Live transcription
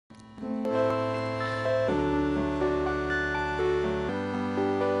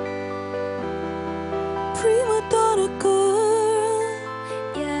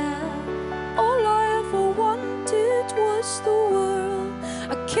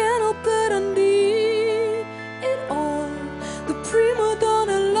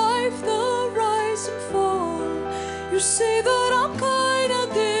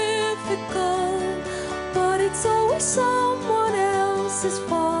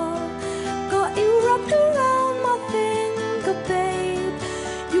wrapped around my finger, babe.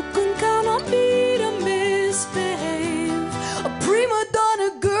 You can count on me to misbehave. A prima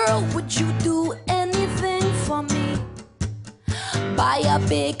donna girl, would you do anything for me? Buy a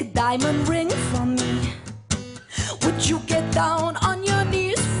big diamond ring for me? Would you get down on your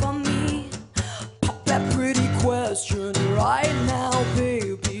knees for me? Pop that pretty question right now,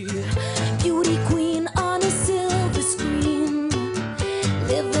 baby. Beauty queen on a silver screen,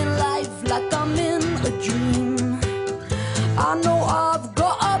 living life like I'm in a dream. I know I've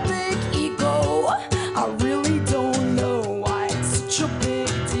got a big ego, I really don't know why it's such a big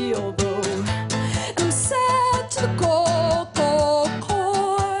deal though. And I'm sad to the core, core,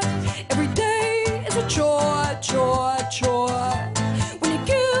 core. Every day is a chore, chore, chore. When you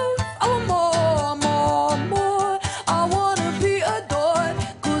give, I want more, more, more. I wanna be adored,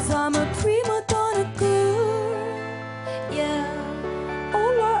 'cause I'm a prima donna girl. Yeah,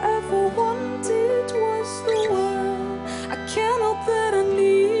 all I ever wanted was the world. I can't help that I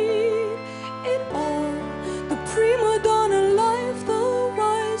need it all. The prima donna life, the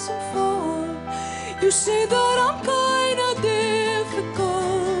rise and fall. You say that I'm kinda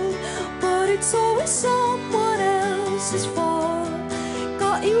difficult, but it's always someone else's fault.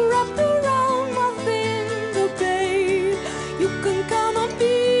 Got you wrapped around my finger, babe. You can count on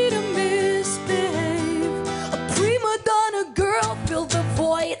me to misbehave. A prima donna girl, fill the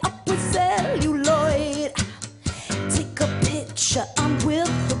void up with celluloid. Take a picture, I'm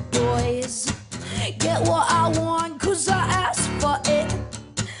with the boys. Get what I want 'cause I asked for it,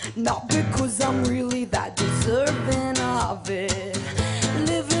 not because I'm really that deserving of it.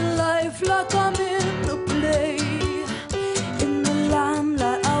 Living life like I'm in a play, in the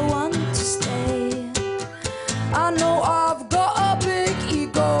limelight I want to stay. I know I've got a big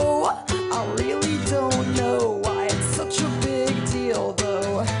ego, I really don't know why it's such a big deal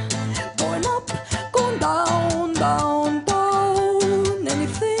though. Going up, going down, down, down.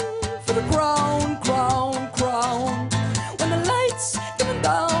 Anything for the crown, crown, crown. When the lights coming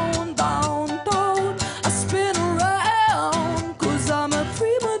down, down, down, I spin around, 'cause I'm a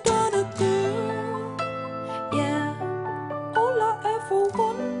prima donna girl. Yeah, all I ever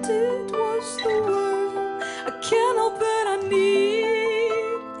wanted was the world. I can't help it, I need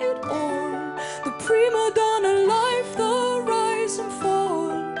it all. The prima donna life, the rise and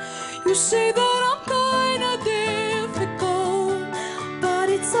fall. You say that I'm